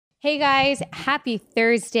Hey guys, happy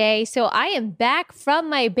Thursday. So I am back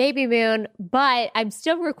from my baby moon, but I'm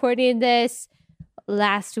still recording this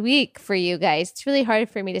last week for you guys. It's really hard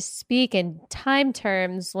for me to speak in time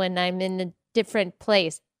terms when I'm in a different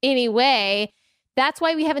place. Anyway, that's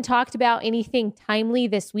why we haven't talked about anything timely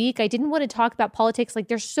this week. I didn't want to talk about politics. Like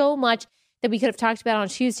there's so much that we could have talked about on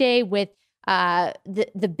Tuesday with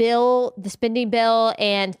the bill, the spending bill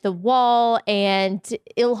and the wall and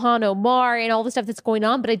Ilhan Omar and all the stuff that's going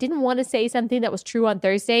on. But I didn't want to say something that was true on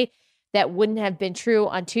Thursday that wouldn't have been true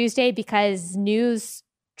on Tuesday because news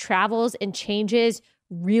travels and changes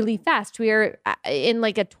really fast. We are in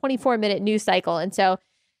like a 24-minute news cycle. And so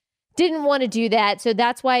didn't want to do that. So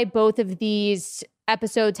that's why both of these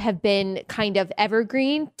episodes have been kind of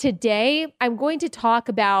evergreen. Today, I'm going to talk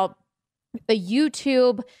about a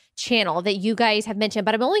YouTube channel that you guys have mentioned,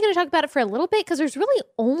 but I'm only going to talk about it for a little bit because there's really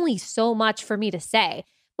only so much for me to say.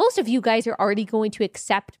 Most of you guys are already going to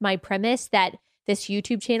accept my premise that this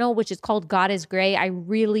YouTube channel, which is called God is Gray, I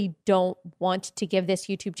really don't want to give this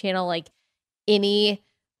YouTube channel like any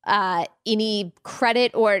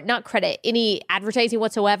credit or not credit, any advertising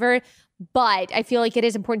whatsoever. But I feel like it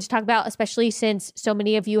is important to talk about, especially since so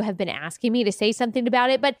many of you have been asking me to say something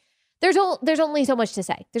about it. But there's only so much to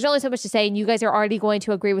say. There's only so much to say, and you guys are already going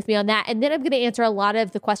to agree with me on that. And then I'm going to answer a lot of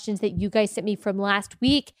the questions that you guys sent me from last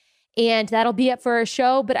week, and that'll be it for our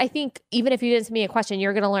show. But I think even if you didn't send me a question,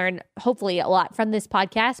 you're going to learn hopefully a lot from this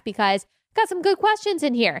podcast because I've got some good questions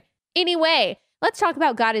in here. Anyway, let's talk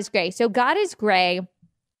about God is Gray. So God is Gray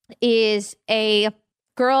is a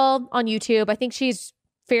girl on YouTube. I think she's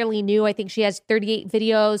fairly new. I think she has 38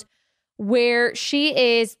 videos where she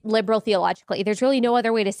is liberal theologically. There's really no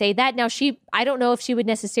other way to say that. Now, I don't know if she would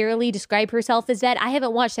necessarily describe herself as that. I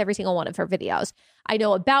haven't watched every single one of her videos. I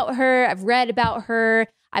know about her. I've read about her.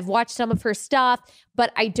 I've watched some of her stuff,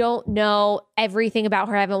 but I don't know everything about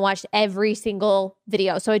her. I haven't watched every single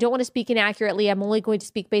video. So I don't want to speak inaccurately. I'm only going to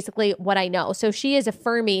speak basically what I know. So she is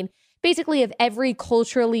affirming basically of every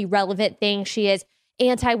culturally relevant thing. She is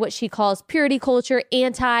anti what she calls purity culture,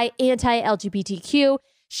 anti-LGBTQ.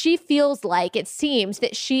 She feels like it seems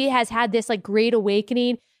that she has had this like great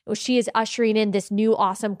awakening where she is ushering in this new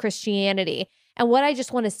awesome Christianity. And what I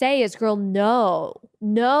just want to say is, girl, no,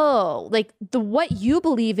 like what you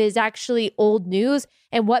believe is actually old news,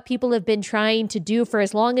 and what people have been trying to do for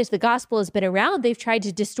as long as the gospel has been around. They've tried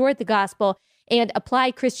to distort the gospel and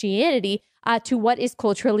apply Christianity to what is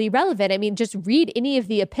culturally relevant. I mean, just read any of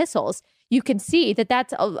the epistles. You can see that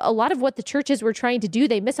that's a lot of what the churches were trying to do.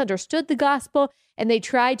 They misunderstood the gospel and they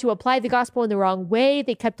tried to apply the gospel in the wrong way.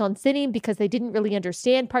 They kept on sinning because they didn't really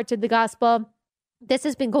understand parts of the gospel. This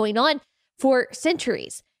has been going on for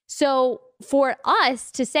centuries. So for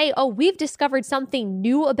us to say, oh, we've discovered something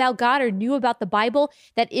new about God or new about the Bible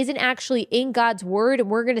that isn't actually in God's word, and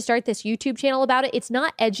we're going to start this YouTube channel about it, it's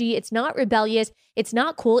not edgy, it's not rebellious, it's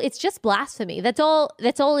not cool, it's just blasphemy. That's all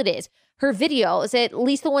it is. Her videos, at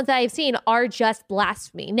least the ones that I've seen, are just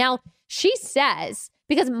blasphemy. Now, she says,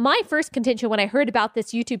 because my first contention when I heard about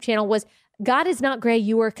this YouTube channel was, God is not gray,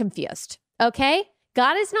 you are confused. Okay?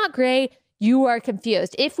 God is not gray, you are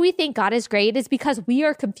confused. If we think God is gray, it is because we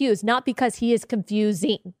are confused, not because he is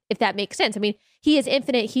confusing, if that makes sense. I mean, he is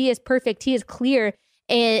infinite, he is perfect, he is clear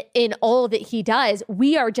in all that he does.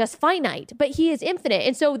 We are just finite, but he is infinite.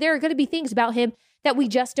 And so there are going to be things about him that we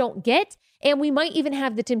just don't get. And we might even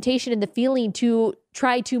have the temptation and the feeling to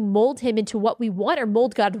try to mold him into what we want, or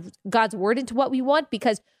mold God's word into what we want,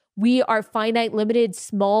 because we are finite, limited,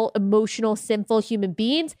 small, emotional, sinful human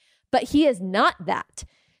beings. But he is not that.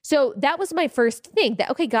 So that was my first thing, that,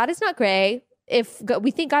 okay, God is not gray. If we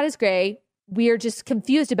think God is gray, we are just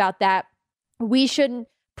confused about that. We shouldn't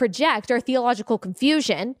project our theological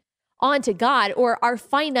confusion onto God, or our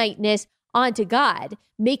finiteness onto God,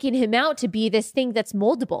 making him out to be this thing that's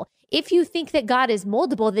moldable. If you think that God is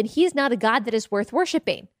moldable, then he is not a God that is worth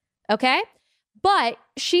worshiping. Okay? But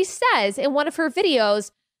she says in one of her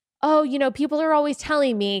videos, oh, people are always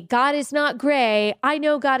telling me God is not gray. I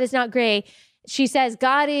know God is not gray. She says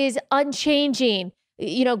God is unchanging.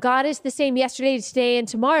 God is the same yesterday, today, and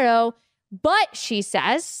tomorrow. But she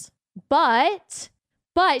says,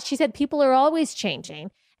 she said people are always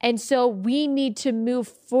changing. And so we need to move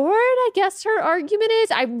forward, I guess her argument is.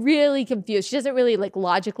 I'm really confused. She doesn't really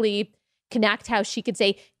logically connect how she could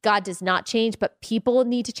say God does not change, but people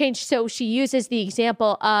need to change. So she uses the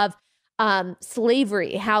example of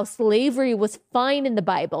slavery, how slavery was fine in the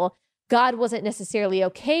Bible. God wasn't necessarily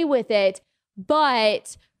okay with it,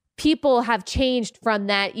 but people have changed from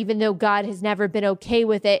that, even though God has never been okay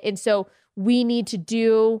with it. And so we need to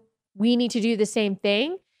do the same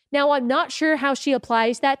thing, Now, I'm not sure how she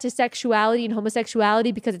applies that to sexuality and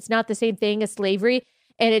homosexuality because it's not the same thing as slavery.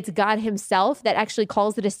 And it's God himself that actually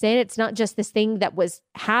calls it a sin. It's not just this thing that was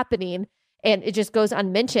happening and it just goes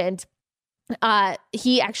unmentioned.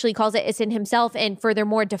 He actually calls it a sin himself, and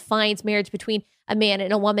furthermore defines marriage between a man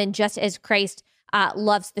and a woman just as Christ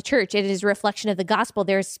loves the church. It is a reflection of the gospel.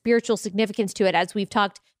 There is spiritual significance to it, as we've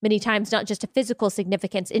talked many times, not just a physical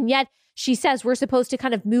significance. And yet she says we're supposed to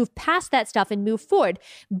kind of move past that stuff and move forward.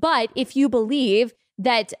 But if you believe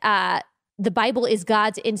that the Bible is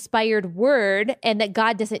God's inspired word and that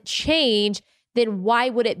God doesn't change, then why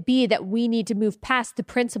would it be that we need to move past the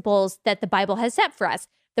principles that the Bible has set for us?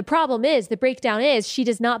 The problem is, the breakdown is, she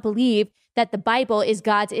does not believe that the Bible is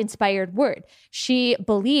God's inspired word. She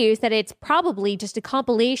believes that it's probably just a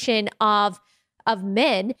compilation of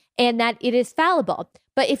men and that it is fallible.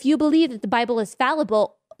 But if you believe that the Bible is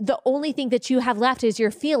fallible, the only thing that you have left is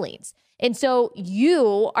your feelings. And so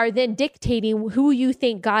you are then dictating who you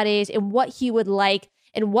think God is and what he would like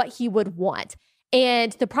and what he would want.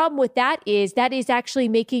 And the problem with that is actually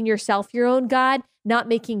making yourself your own God, not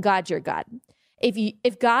making God your God.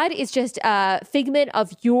 If God is just a figment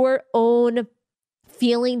of your own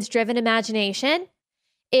feelings-driven imagination,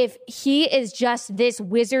 if he is just this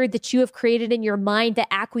wizard that you have created in your mind that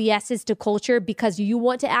acquiesces to culture because you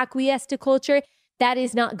want to acquiesce to culture, that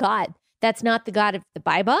is not God. That's not the God of the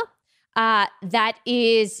Bible. That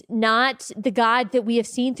is not the God that we have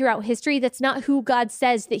seen throughout history. That's not who God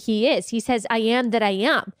says that he is. He says, I am that I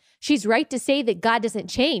am. She's right to say that God doesn't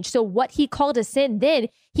change. So what he called a sin then,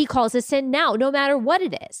 he calls a sin now, no matter what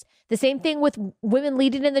it is. The same thing with women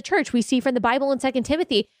leading in the church. We see from the Bible in 2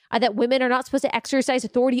 Timothy that women are not supposed to exercise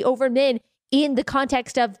authority over men in the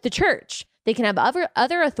context of the church. They can have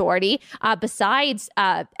other authority besides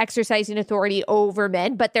exercising authority over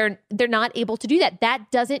men, but they're not able to do that.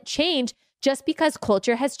 That doesn't change just because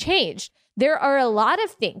culture has changed. There are a lot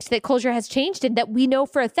of things that culture has changed and that we know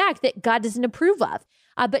for a fact that God doesn't approve of.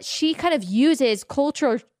 But she kind of uses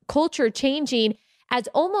culture changing as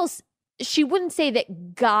almost, she wouldn't say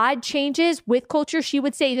that God changes with culture. She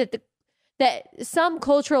would say that some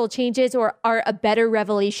cultural changes are a better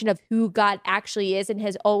revelation of who God actually is and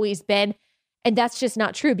has always been. And that's just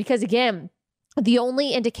not true because, again, the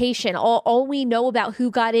only indication, all we know about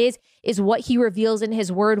who God is what he reveals in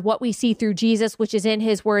his word, what we see through Jesus, which is in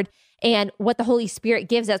his word, and what the Holy Spirit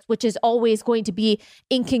gives us, which is always going to be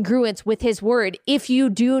in congruence with his word. If you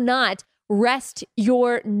do not rest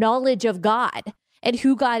your knowledge of God and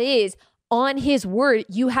who God is on his word,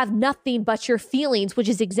 you have nothing but your feelings, which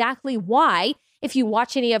is exactly why, if you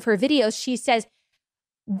watch any of her videos, she says,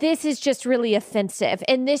 this is just really offensive.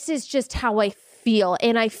 And this is just how I feel.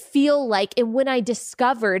 And I feel like, and when I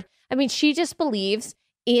discovered, she just believes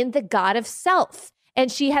in the God of self.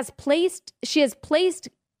 And she has placed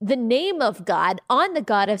the name of God on the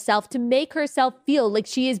God of self to make herself feel like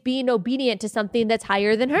she is being obedient to something that's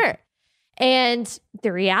higher than her. And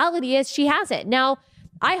the reality is she hasn't. Now,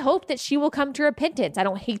 I hope that she will come to repentance. I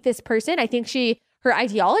don't hate this person. I think her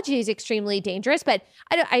ideology is extremely dangerous, but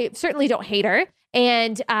I certainly don't hate her.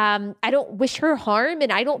 And I don't wish her harm.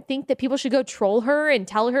 And I don't think that people should go troll her and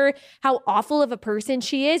tell her how awful of a person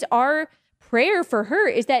she is. Our prayer for her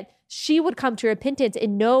is that she would come to repentance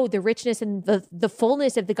and know the richness and the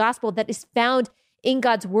fullness of the gospel that is found in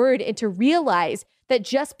God's word, and to realize that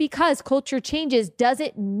just because culture changes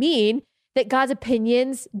doesn't mean that God's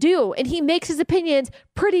opinions do. And he makes his opinions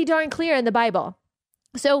pretty darn clear in the Bible.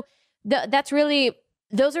 So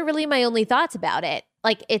those are really my only thoughts about it.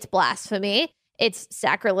 Like, it's blasphemy. It's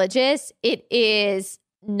sacrilegious. It is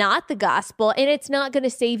not the gospel, and it's not going to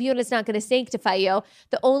save you, and it's not going to sanctify you.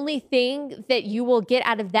 The only thing that you will get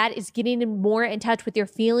out of that is getting more in touch with your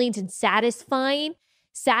feelings and satisfying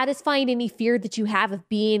any fear that you have of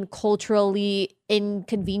being culturally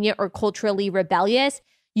inconvenient or culturally rebellious.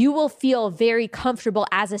 You will feel very comfortable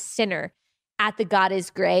as a sinner at the God is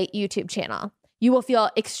Great YouTube channel. You will feel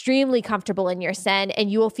extremely comfortable in your sin,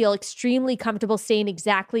 and you will feel extremely comfortable staying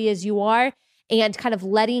exactly as you are and kind of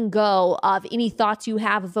letting go of any thoughts you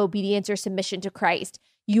have of obedience or submission to Christ.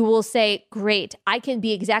 You will say, great, I can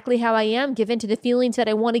be exactly how I am, give into the feelings that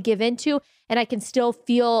I want to give into, and I can still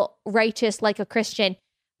feel righteous like a Christian.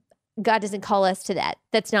 God doesn't call us to that.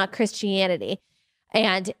 That's not Christianity.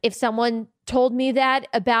 And if someone told me that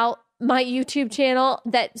about my YouTube channel,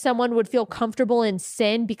 that someone would feel comfortable in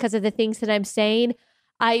sin because of the things that I'm saying,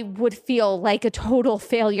 I would feel like a total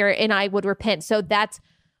failure and I would repent. So that's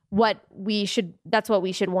what we should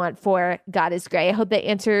want for God is Great. I hope that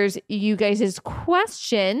answers you guys'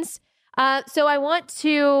 questions. So I want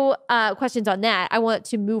to, questions on that. I want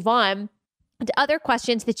to move on to other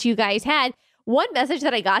questions that you guys had. One message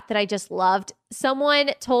that I got that I just loved,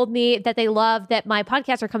 someone told me that they love that my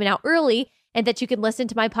podcasts are coming out early and that you can listen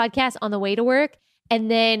to my podcast on the way to work and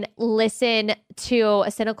then listen to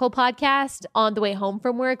a cynical podcast on the way home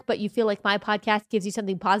from work. But you feel like my podcast gives you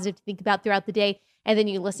something positive to think about throughout the day. And then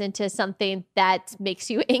you listen to something that makes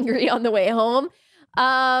you angry on the way home.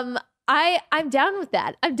 I'm down with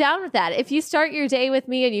that. I'm down with that. If you start your day with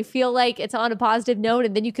me and you feel like it's on a positive note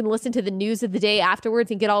and then you can listen to the news of the day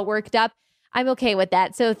afterwards and get all worked up, I'm okay with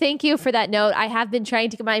that. So thank you for that note. I have been trying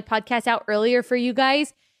to get my podcast out earlier for you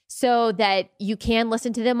guys so that you can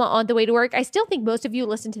listen to them on the way to work. I still think most of you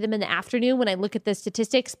listen to them in the afternoon when I look at the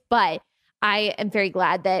statistics, but I am very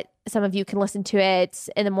glad that some of you can listen to it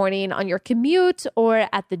in the morning on your commute or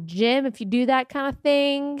at the gym if you do that kind of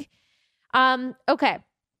thing. Okay.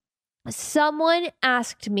 Someone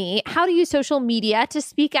asked me how to use social media to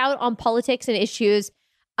speak out on politics and issues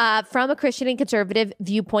from a Christian and conservative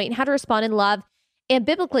viewpoint, and how to respond in love and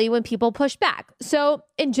biblically when people push back. So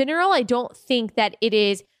in general, I don't think that it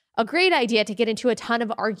is a great idea to get into a ton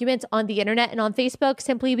of arguments on the internet and on Facebook,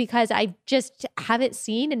 simply because I just haven't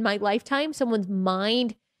seen in my lifetime someone's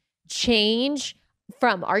mind change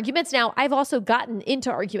from arguments. Now, I've also gotten into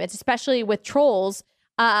arguments, especially with trolls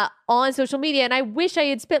on social media. And I wish I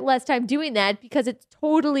had spent less time doing that because it's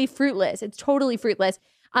totally fruitless. It's totally fruitless.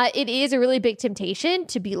 It is a really big temptation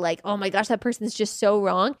to be like, oh my gosh, that person is just so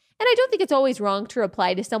wrong. And I don't think it's always wrong to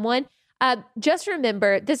reply to someone. Just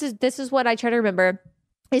remember, this is what I try to remember,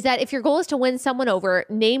 is that if your goal is to win someone over,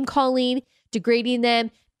 name calling, degrading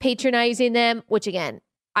them, patronizing them, which again,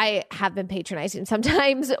 I have been patronizing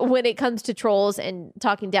sometimes when it comes to trolls and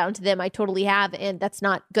talking down to them. I totally have. And that's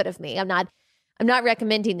not good of me. I'm not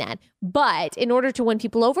recommending that. But in order to win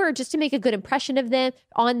people over, or just to make a good impression of them,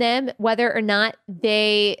 on them, whether or not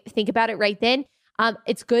they think about it right then,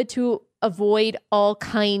 it's good to avoid all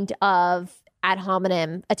kind of ad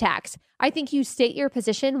hominem attacks. I think you state your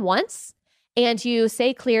position once and you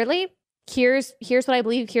say clearly, here's what I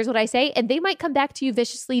believe, here's what I say, and they might come back to you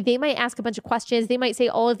viciously. They might ask a bunch of questions. They might say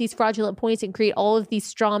all of these fraudulent points and create all of these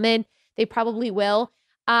straw men. They probably will.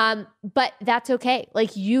 But that's okay.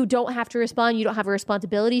 Like, you don't have to respond. You don't have a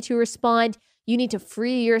responsibility to respond. You need to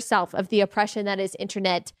free yourself of the oppression that is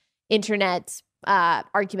internet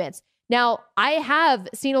arguments. Now, I have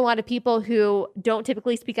seen a lot of people who don't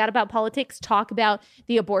typically speak out about politics talk about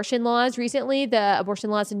the abortion laws recently, the abortion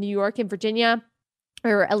laws in New York and Virginia,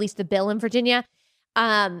 or at least the bill in Virginia.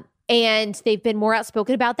 And they've been more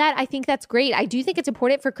outspoken about that. I think that's great. I do think it's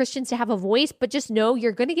important for Christians to have a voice, but just know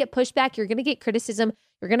you're going to get pushback. You're going to get criticism.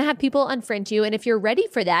 You're going to have people unfriend you. And if you're ready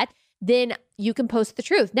for that, then you can post the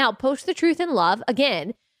truth. Now, post the truth in love.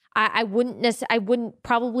 Again, I wouldn't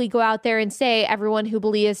probably go out there and say everyone who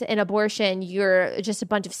believes in abortion, you're just a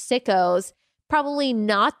bunch of sickos. Probably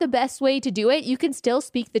not the best way to do it. You can still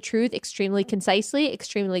speak the truth extremely concisely,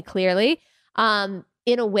 extremely clearly,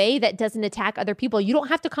 in a way that doesn't attack other people. You don't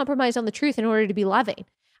have to compromise on the truth in order to be loving.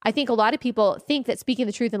 I think a lot of people think that speaking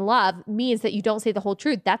the truth in love means that you don't say the whole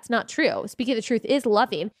truth. That's not true. Speaking the truth is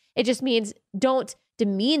loving. It just means don't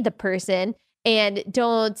demean the person and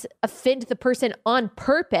don't offend the person on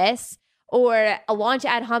purpose or launch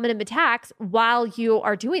ad hominem attacks while you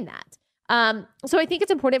are doing that. So I think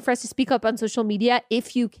it's important for us to speak up on social media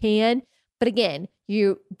if you can. But again,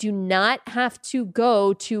 you do not have to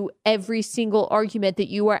go to every single argument that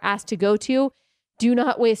you are asked to go to. Do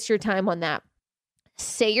not waste your time on that.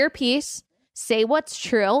 Say your piece, say what's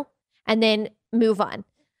true, and then move on.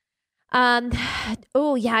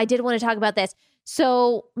 Oh yeah, I did want to talk about this.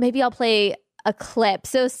 So maybe I'll play a clip.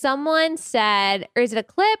 So someone said, or is it a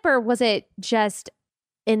clip or was it just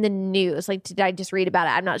in the news? Like, did I just read about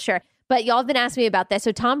it? I'm not sure. But y'all have been asking me about this.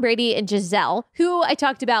 So Tom Brady and Giselle, who I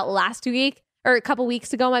talked about last week or a couple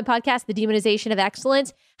weeks ago on my podcast, The Demonization of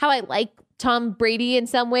Excellence, how I like Tom Brady in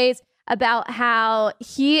some ways, about how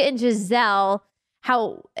he and Giselle,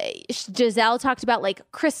 how Giselle talked about like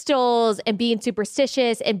crystals and being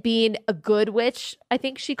superstitious and being a good witch, I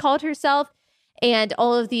think she called herself, and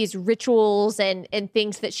all of these rituals and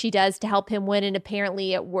things that she does to help him win. And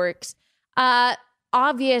apparently it works.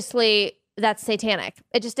 Obviously, that's satanic.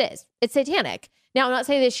 It just is. It's satanic. Now, I'm not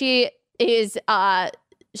saying that she is,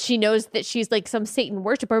 she knows that she's like some Satan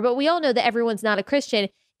worshiper, but we all know that everyone's not a Christian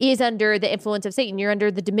is under the influence of Satan. You're under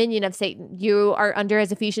the dominion of Satan. You are under,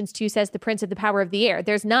 as Ephesians 2 says, the prince of the power of the air.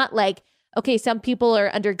 There's not like, okay, some people are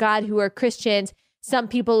under God who are Christians. Some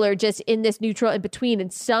people are just in this neutral in between.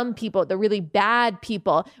 And some people, the really bad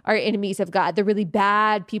people, are enemies of God. The really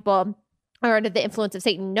bad people are under the influence of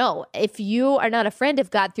Satan. No, if you are not a friend of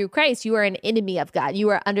God through Christ, you are an enemy of God. You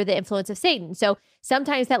are under the influence of Satan. So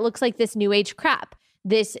sometimes that looks like this new age crap.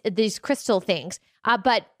 these crystal things.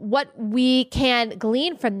 But what we can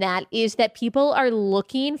glean from that is that people are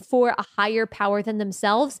looking for a higher power than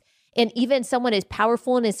themselves. And even someone as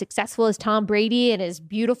powerful and as successful as Tom Brady and as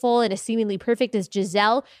beautiful and as seemingly perfect as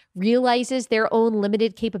Giselle realizes their own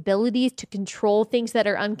limited capabilities to control things that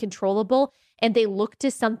are uncontrollable. And they look to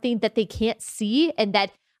something that they can't see and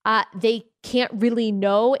that they can't really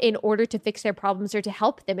know in order to fix their problems or to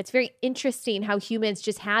help them. It's very interesting how humans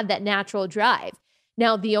just have that natural drive.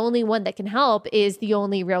 Now, the only one that can help is the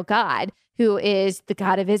only real God, who is the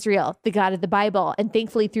God of Israel, the God of the Bible, and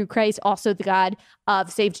thankfully through Christ, also the God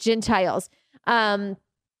of saved Gentiles. We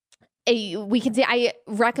can say, I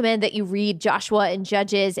recommend that you read Joshua and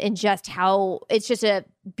Judges and just how it's just a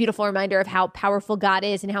beautiful reminder of how powerful God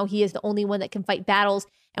is and how he is the only one that can fight battles.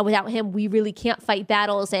 And without him, we really can't fight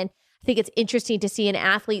battles. And I think it's interesting to see an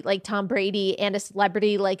athlete like Tom Brady and a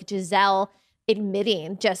celebrity like Giselle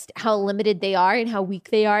admitting just how limited they are and how weak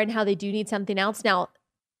they are and how they do need something else. Now,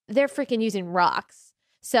 they're freaking using rocks.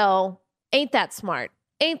 So ain't that smart?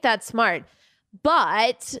 Ain't that smart?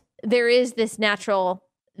 But there is this natural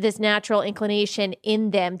inclination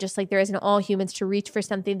in them, just like there is in all humans, to reach for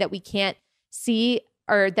something that we can't see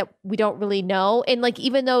or that we don't really know. And like,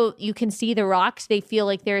 even though you can see the rocks, they feel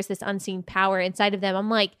like there's this unseen power inside of them. I'm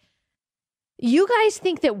like, you guys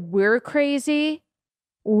think that we're crazy?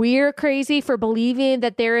 We're crazy for believing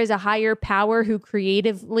that there is a higher power who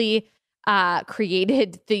creatively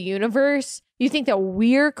created the universe. You think that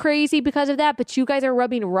we're crazy because of that, but you guys are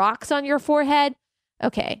rubbing rocks on your forehead?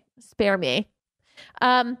 Okay, spare me.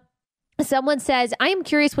 Someone says, I am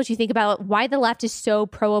curious what you think about why the left is so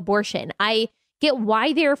pro-abortion. I get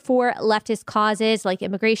why they're for leftist causes like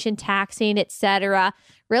immigration, taxing, etc.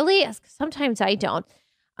 Really? Sometimes I don't.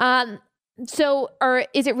 Or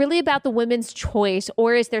is it really about the women's choice,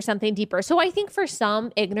 or is there something deeper? So I think for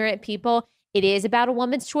some ignorant people, it is about a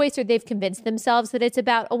woman's choice, or they've convinced themselves that it's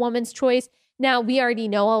about a woman's choice. Now, we already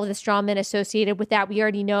know all of the straw men associated with that. We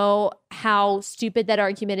already know how stupid that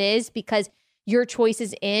argument is, because your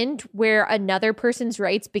choices end where another person's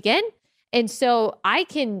rights begin. And so I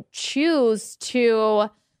can choose to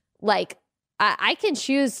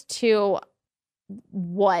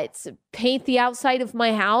paint the outside of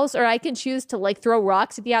my house, or I can choose to throw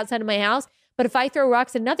rocks at the outside of my house. But if I throw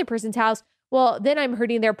rocks at another person's house, well, then I'm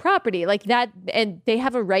hurting their property like that. And they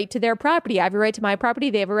have a right to their property. I have a right to my property.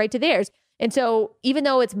 They have a right to theirs. And so even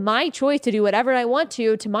though it's my choice to do whatever I want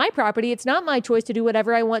to my property, it's not my choice to do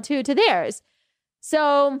whatever I want to theirs.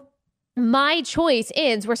 So my choice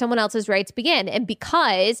ends where someone else's rights begin. And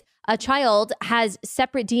because a child has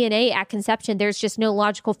separate DNA at conception, there's just no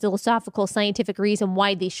logical, philosophical, scientific reason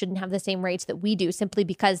why they shouldn't have the same rights that we do, simply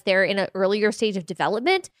because they're in an earlier stage of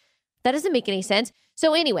development. That doesn't make any sense.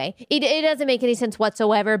 So anyway, it doesn't make any sense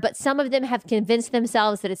whatsoever, but some of them have convinced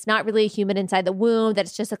themselves that it's not really a human inside the womb, that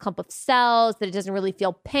it's just a clump of cells, that it doesn't really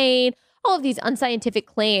feel pain. All of these unscientific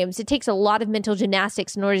claims. It takes a lot of mental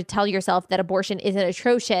gymnastics in order to tell yourself that abortion isn't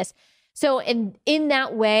atrocious. So in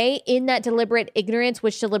that way, in that deliberate ignorance,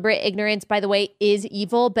 which deliberate ignorance, by the way, is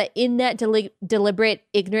evil, but in that deliberate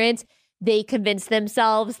ignorance, they convince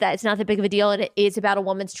themselves that it's not that big of a deal and it is about a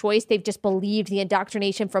woman's choice. They've just believed the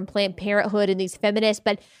indoctrination from Planned Parenthood and these feminists.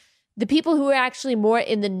 But the people who are actually more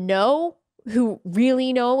in the know, who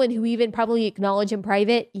really know and who even probably acknowledge in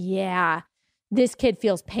private, yeah, this kid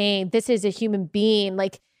feels pain. This is a human being.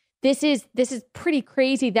 Like, this is pretty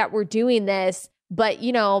crazy that we're doing this. But,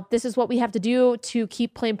 this is what we have to do to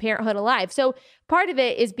keep Planned Parenthood alive. So part of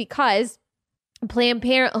it is because Planned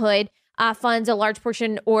Parenthood funds a large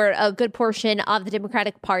portion or a good portion of the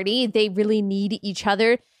Democratic Party. They really need each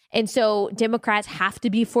other. And so Democrats have to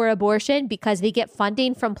be for abortion because they get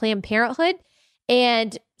funding from Planned Parenthood.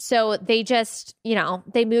 And so they just,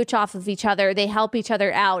 they mooch off of each other. They help each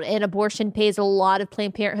other out. And abortion pays a lot of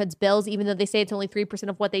Planned Parenthood's bills, even though they say it's only 3%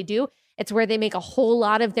 of what they do. It's where they make a whole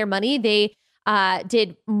lot of their money. They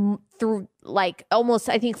did through almost,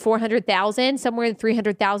 I think, 400,000, somewhere in the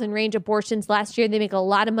 300,000 range abortions last year. They make a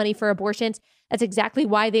lot of money for abortions. That's exactly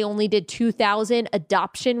why they only did 2,000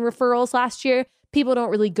 adoption referrals last year. People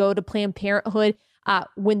don't really go to Planned Parenthood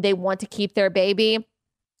when they want to keep their baby.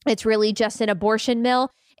 It's really just an abortion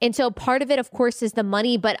mill. And so part of it, of course, is the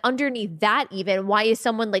money. But underneath that, even, why is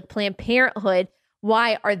someone like Planned Parenthood,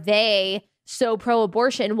 why are they so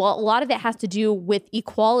pro-abortion? Well, a lot of it has to do with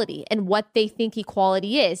equality and what they think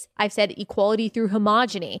equality is. I've said equality through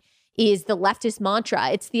homogeny is the leftist mantra.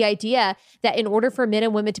 It's the idea that in order for men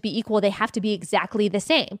and women to be equal, they have to be exactly the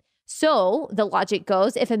same. So the logic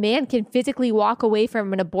goes, if a man can physically walk away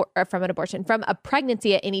from a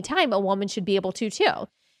pregnancy at any time, a woman should be able to too.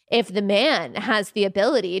 If the man has the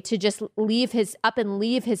ability to just leave his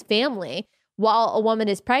family while a woman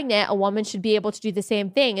is pregnant, a woman should be able to do the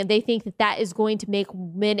same thing. And they think that that is going to make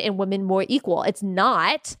men and women more equal. It's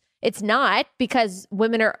not. It's not, because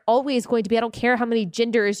women are always going to be, I don't care how many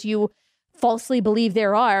genders you falsely believe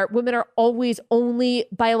there are, women are always only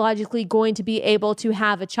biologically going to be able to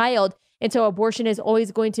have a child. And so abortion is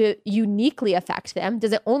always going to uniquely affect them.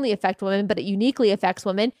 Doesn't only affect women, but it uniquely affects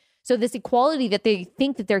women. So this equality that they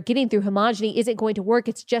think that they're getting through homogeny isn't going to work.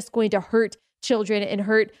 It's just going to hurt children and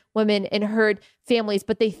hurt women and hurt families.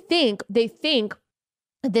 But they think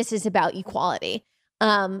this is about equality.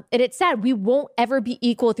 And it's sad. We won't ever be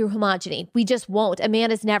equal through homogeny. We just won't. A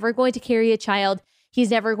man is never going to carry a child.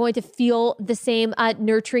 He's never going to feel the same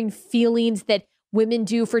nurturing feelings that women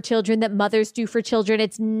do for children, that mothers do for children.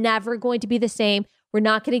 It's never going to be the same. We're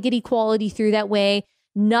not going to get equality through that way.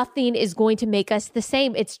 Nothing is going to make us the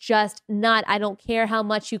same. It's just not. I don't care how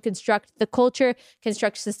much you construct the culture,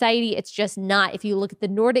 construct society. It's just not. If you look at the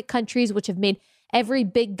Nordic countries, which have made every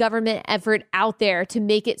big government effort out there to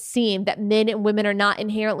make it seem that men and women are not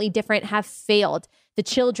inherently different, have failed. The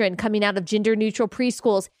children coming out of gender neutral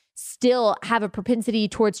preschools still have a propensity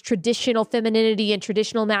towards traditional femininity and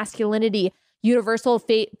traditional masculinity. Universal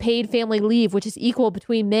paid family leave, which is equal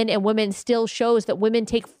between men and women, still shows that women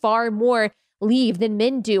take far more leave than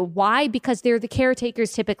men do. Why? Because they're the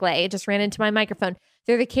caretakers typically. I just ran into my microphone.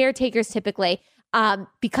 They're the caretakers typically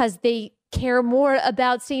because they care more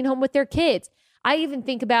about staying home with their kids. I even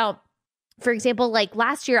think about, for example, like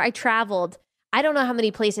last year I traveled. I don't know how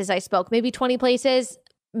many places I spoke, maybe 20 places,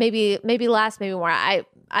 maybe less, maybe more. I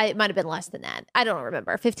it might have been less than that. I don't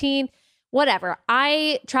remember, 15, whatever.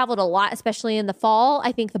 I traveled a lot, especially in the fall.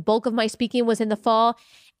 I think the bulk of my speaking was in the fall,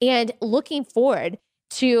 and looking forward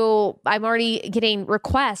to, I'm already getting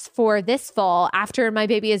requests for this fall after my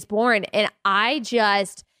baby is born. And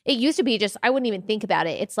it used to be just, I wouldn't even think about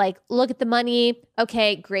it. It's like, look at the money.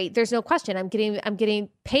 Okay, great. There's no question. I'm getting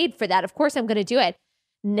paid for that. Of course I'm going to do it.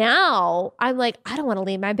 Now I'm like, I don't want to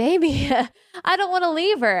leave my baby. I don't want to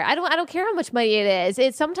leave her. I don't care how much money it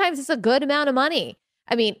is. Sometimes it's a good amount of money.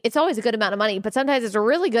 I mean, it's always a good amount of money, but sometimes it's a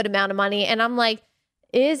really good amount of money. And I'm like,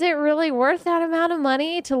 is it really worth that amount of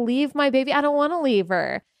money to leave my baby? I don't want to leave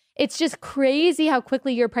her. It's just crazy how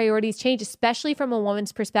quickly your priorities change, especially from a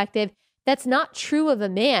woman's perspective. That's not true of a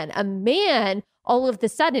man. A man, all of the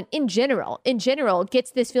sudden, in general,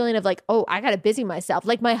 gets this feeling of like, oh, I got to busy myself.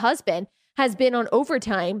 Like my husband has been on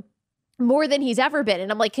overtime more than he's ever been.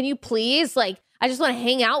 And I'm like, can you please, like, I just want to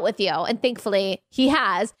hang out with you. And thankfully he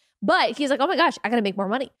has. But he's like, oh my gosh, I got to make more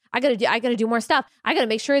money. I got to do more stuff. I got to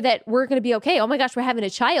make sure that we're going to be okay. Oh my gosh, we're having a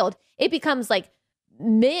child. It becomes like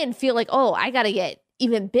men feel like, oh, I got to get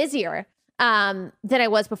even busier than I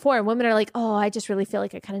was before. And women are like, oh, I just really feel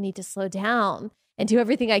like I kind of need to slow down and do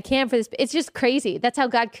everything I can for this. It's just crazy. That's how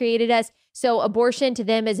God created us. So abortion to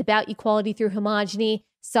them is about equality through homogeny.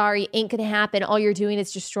 Sorry, ain't going to happen. All you're doing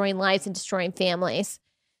is destroying lives and destroying families.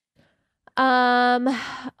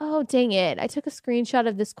 Oh, dang it. I took a screenshot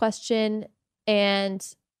of this question and,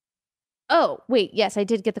 oh, wait, yes, I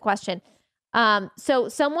did get the question. So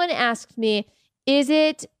someone asked me, is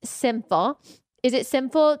it sinful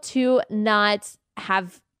to not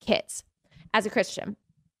have kids as a Christian?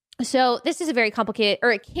 So this is a very complicated,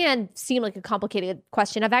 or it can seem like a complicated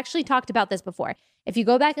question. I've actually talked about this before. If you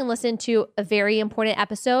go back and listen to a very important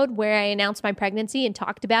episode where I announced my pregnancy and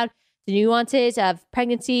talked about the nuances of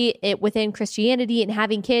pregnancy within Christianity and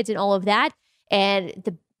having kids and all of that, and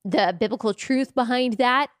the biblical truth behind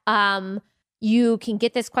that, you can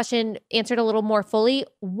get this question answered a little more fully.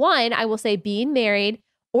 One, I will say being married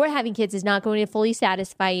or having kids is not going to fully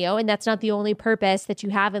satisfy you, and that's not the only purpose that you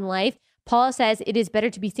have in life. Paul says it is better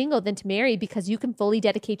to be single than to marry because you can fully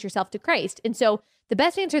dedicate yourself to Christ. And so the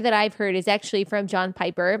best answer that I've heard is actually from John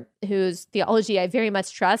Piper, whose theology I very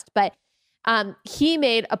much trust, but he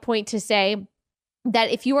made a point to say that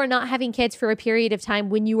if you are not having kids for a period of time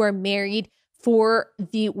when you are married for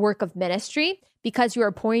the work of ministry, because you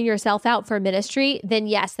are pouring yourself out for ministry, then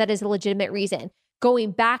yes, that is a legitimate reason.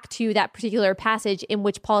 Going back to that particular passage in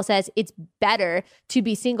which Paul says it's better to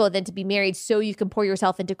be single than to be married so you can pour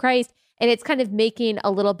yourself into Christ. And it's kind of making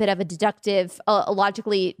a little bit of a deductive, a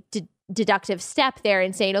logically deductive step there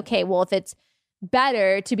and saying, okay, well, if it's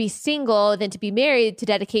better to be single than to be married to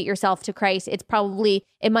dedicate yourself to Christ, it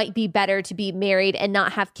might be better to be married and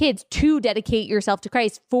not have kids to dedicate yourself to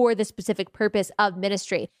Christ for the specific purpose of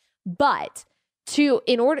ministry. But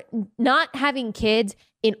not having kids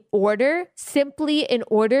simply in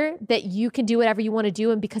order that you can do whatever you want to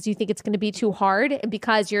do and because you think it's going to be too hard and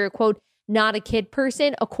because you're, quote, not a kid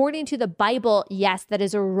person, according to the Bible, yes, that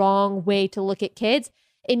is a wrong way to look at kids.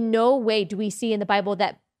 In no way do we see in the Bible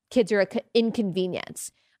that kids are an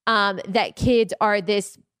inconvenience, that kids are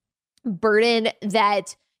this burden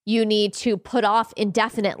that you need to put off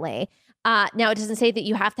indefinitely. Now, it doesn't say that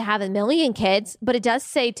you have to have a million kids, but it does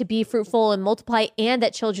say to be fruitful and multiply, and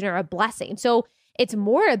that children are a blessing. So it's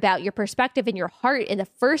more about your perspective and your heart in the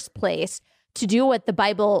first place to do what the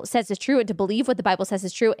Bible says is true and to believe what the Bible says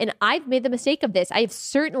is true. And I've made the mistake of this. I've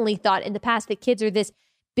certainly thought in the past that kids are this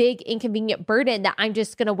big inconvenient burden that I'm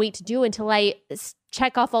just going to wait to do until I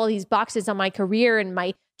check off all these boxes on my career and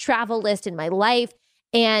my travel list and my life.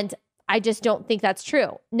 And I just don't think that's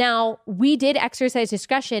true. Now, we did exercise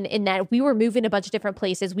discretion in that we were moving a bunch of different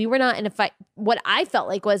places. We were not in a fight. What I felt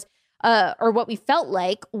like was, or what we felt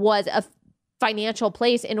like was a financial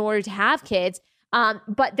place in order to have kids.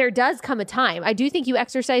 But there does come a time. I do think you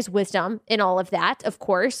exercise wisdom in all of that, of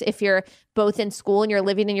course, if you're both in school and you're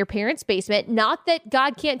living in your parents' basement. Not that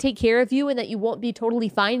God can't take care of you and that you won't be totally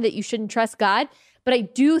fine, that you shouldn't trust God. But I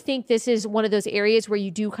do think this is one of those areas where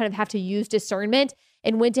you do kind of have to use discernment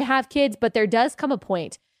and when to have kids. But there does come a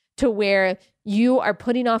point to where you are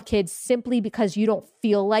putting off kids simply because you don't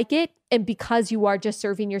feel like it and because you are just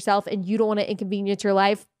serving yourself and you don't want to inconvenience your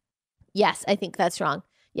life. Yes, I think that's wrong.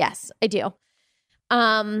 Yes, I do.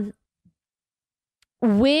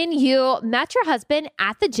 When you met your husband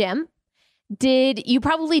at the gym, you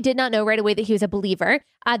probably did not know right away that he was a believer.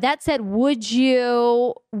 That said, would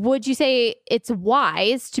you say it's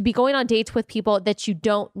wise to be going on dates with people that you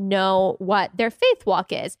don't know what their faith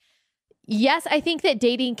walk is? Yes, I think that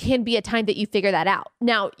dating can be a time that you figure that out.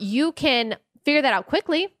 Now, you can figure that out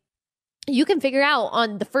quickly. You can figure out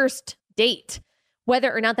on the first date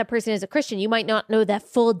whether or not that person is a Christian. You might not know the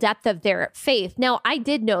full depth of their faith. Now, I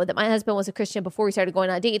did know that my husband was a Christian before we started going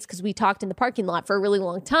on dates because we talked in the parking lot for a really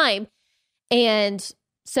long time. And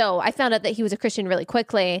so I found out that he was a Christian really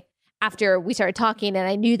quickly after we started talking. And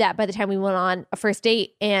I knew that by the time we went on a first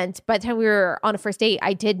date. And by the time we were on a first date,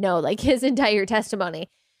 I did know like his entire testimony.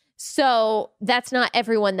 So that's not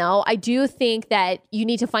everyone though. I do think that you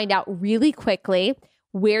need to find out really quickly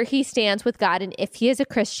where he stands with God and if he is a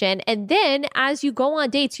Christian. And then as you go on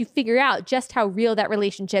dates, you figure out just how real that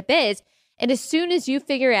relationship is. And as soon as you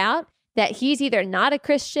figure out that he's either not a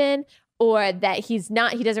Christian or that he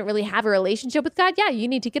doesn't really have a relationship with God, yeah, you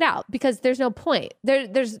need to get out because there's no point.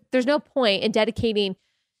 There's no point in dedicating,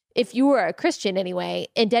 if you were a Christian anyway,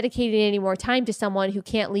 in dedicating any more time to someone who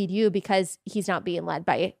can't lead you because he's not being led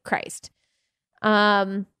by Christ.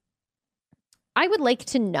 I would like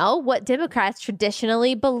to know what Democrats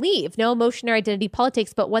traditionally believe. No emotion or identity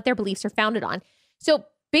politics, but what their beliefs are founded on. So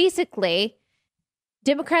basically,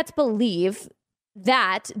 Democrats believe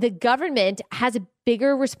that the government has a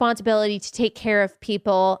bigger responsibility to take care of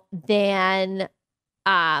people than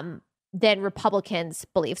Republicans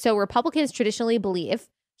believe. So Republicans traditionally believe,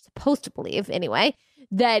 supposed to believe anyway,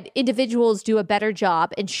 that individuals do a better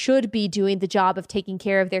job and should be doing the job of taking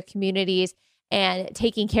care of their communities and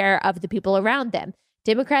taking care of the people around them.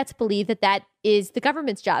 Democrats believe that that is the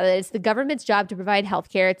government's job. That it's the government's job to provide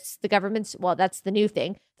healthcare. It's the government's, well, that's the new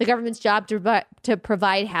thing. The government's job to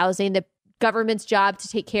provide housing, the government's job to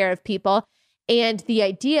take care of people. And the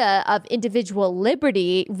idea of individual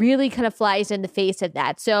liberty really kind of flies in the face of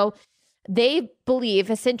that. So they believe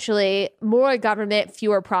essentially more government,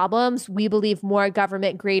 fewer problems. We believe more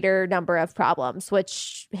government, greater number of problems,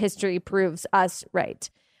 which history proves us right.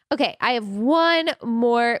 Okay, I have one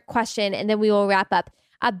more question and then we will wrap up.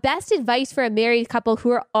 Best advice for a married couple who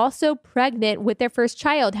are also pregnant with their first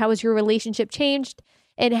child. How has your relationship changed?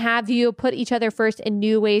 And have you put each other first in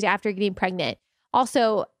new ways after getting pregnant?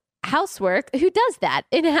 Also, housework. Who does that?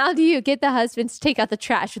 And how do you get the husbands to take out the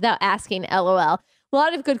trash without asking? LOL. A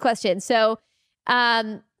lot of good questions. So,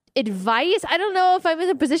 advice. I don't know if I'm in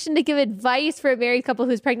a position to give advice for a married couple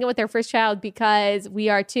who's pregnant with their first child because we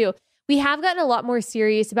are too. We have gotten a lot more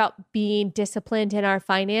serious about being disciplined in our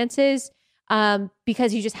finances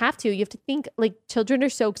because you just have to. You have to think like children are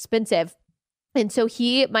so expensive. And so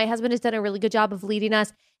my husband has done a really good job of leading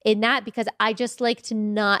us in that because I just like to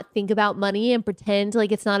not think about money and pretend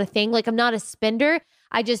like it's not a thing. Like I'm not a spender.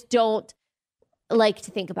 I just don't like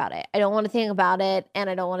to think about it. I don't want to think about it and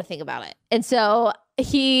I don't want to think about it. And so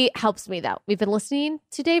he helps me though. We've been listening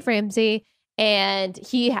to Dave Ramsey and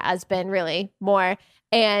he has been really more.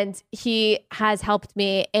 And he has helped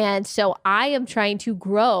me. And so I am trying to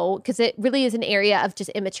grow because it really is an area of just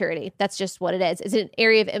immaturity. That's just what it is. It's an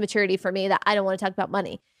area of immaturity for me that I don't want to talk about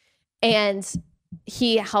money. And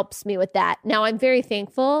he helps me with that. Now, I'm very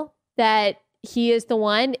thankful that he is the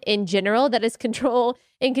one in general that is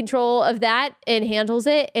in control of that and handles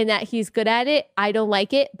it and that he's good at it. I don't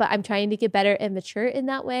like it, but I'm trying to get better and mature in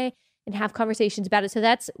that way. and have conversations about it. So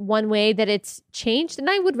that's one way that it's changed. And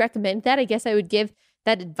I would recommend that. I guess I would give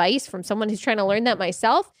that advice from someone who's trying to learn that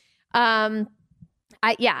myself.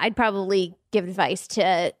 I'd probably give advice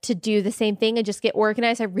to do the same thing and just get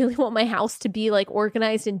organized. I really want my house to be like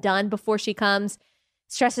organized and done before she comes.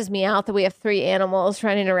 Stresses me out that we have 3 animals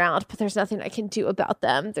running around, but there's nothing I can do about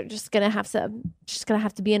them. They're just gonna have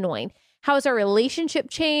to be annoying. How has our relationship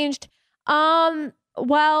changed?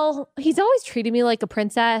 Well, he's always treated me like a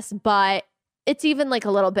princess, but it's even like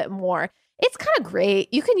a little bit more. It's kind of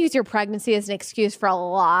great. You can use your pregnancy as an excuse for a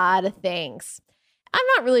lot of things. I'm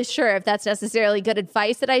not really sure if that's necessarily good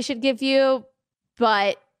advice that I should give you,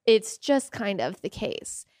 but it's just kind of the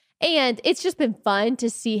case. And it's just been fun to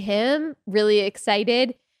see him really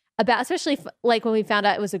excited about, especially like when we found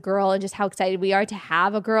out it was a girl and just how excited we are to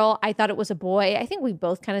have a girl. I thought it was a boy. I think we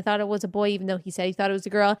both kind of thought it was a boy, even though he said he thought it was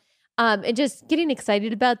a girl. And just getting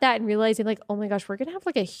excited about that and realizing like, oh my gosh, we're going to have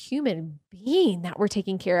like a human being that we're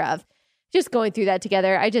taking care of. Just going through that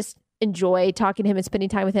together. I just enjoy talking to him and spending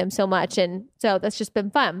time with him so much. And so that's just been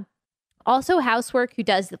fun. Also housework, who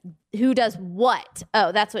does what?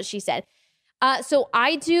 Oh, that's what she said. So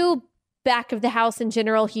I do back of the house in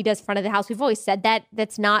general. He does front of the house. We've always said that.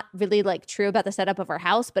 That's not really like true about the setup of our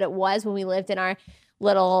house, but it was when we lived in our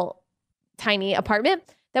little tiny apartment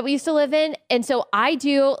that we used to live in. And so I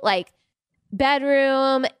do like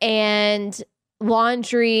bedroom and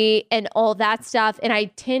laundry and all that stuff. And I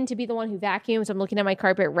tend to be the one who vacuums. I'm looking at my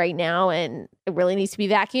carpet right now and it really needs to be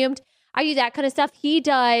vacuumed. I do that kind of stuff. He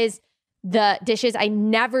does the dishes. I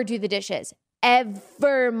never do the dishes.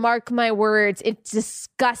 Ever, mark my words. It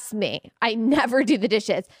disgusts me. I never do the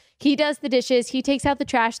dishes. He does the dishes. He takes out the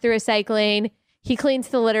trash through recycling. He cleans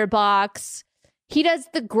the litter box. He does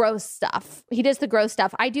the gross stuff.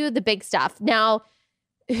 I do the big stuff. Now,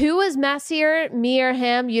 who was messier, me or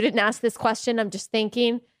him? You didn't ask this question. I'm just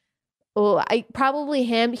thinking. Oh, probably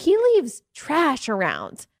him. He leaves trash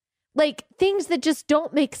around. Like things that just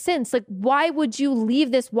don't make sense. Like, why would you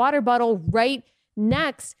leave this water bottle right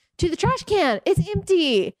next to the trash can? It's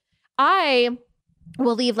empty. I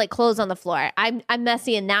will leave like clothes on the floor. I'm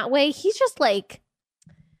messy in that way. He's just like,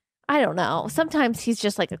 I don't know. Sometimes he's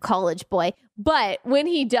just like a college boy. But when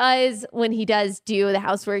he does do the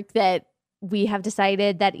housework that we have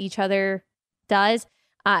decided that each other does,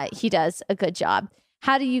 he does a good job.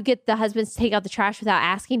 How do you get the husbands to take out the trash without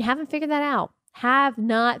asking? Haven't figured that out. Have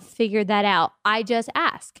not figured that out. I just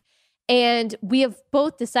ask. And we have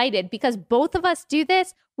both decided, because both of us do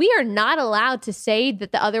this, we are not allowed to say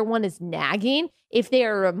that the other one is nagging if they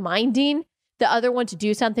are reminding the other one to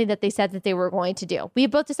do something that they said that they were going to do. We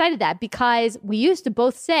have both decided that because we used to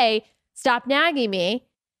both say, stop nagging me.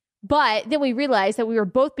 But then we realized that we were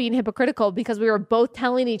both being hypocritical because we were both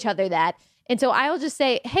telling each other that. And so I'll just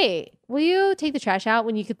say, hey, will you take the trash out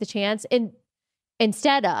when you get the chance? And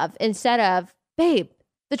instead of, babe,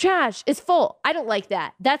 the trash is full. I don't like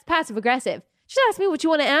that. That's passive aggressive. Just ask me what you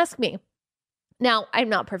want to ask me. Now, I'm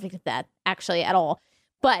not perfect at that actually at all,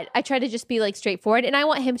 but I try to just be like straightforward, and I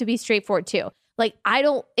want him to be straightforward too. Like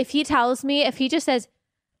if he just says,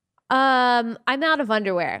 I'm out of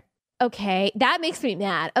underwear. Okay, that makes me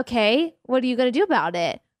mad. Okay, what are you going to do about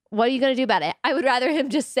it? I would rather him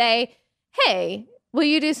just say, hey, will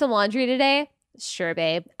you do some laundry today? Sure,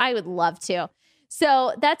 babe. I would love to.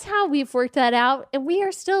 So that's how we've worked that out. And we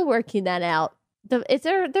are still working that out.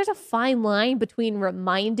 There's a fine line between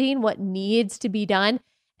reminding what needs to be done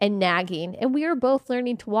and nagging. And we are both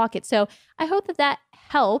learning to walk it. So I hope that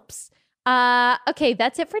helps. Okay,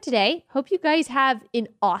 that's it for today. Hope you guys have an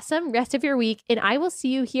awesome rest of your week. And I will see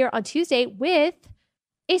you here on Tuesday with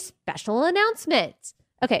a special announcement.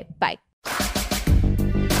 Okay, bye.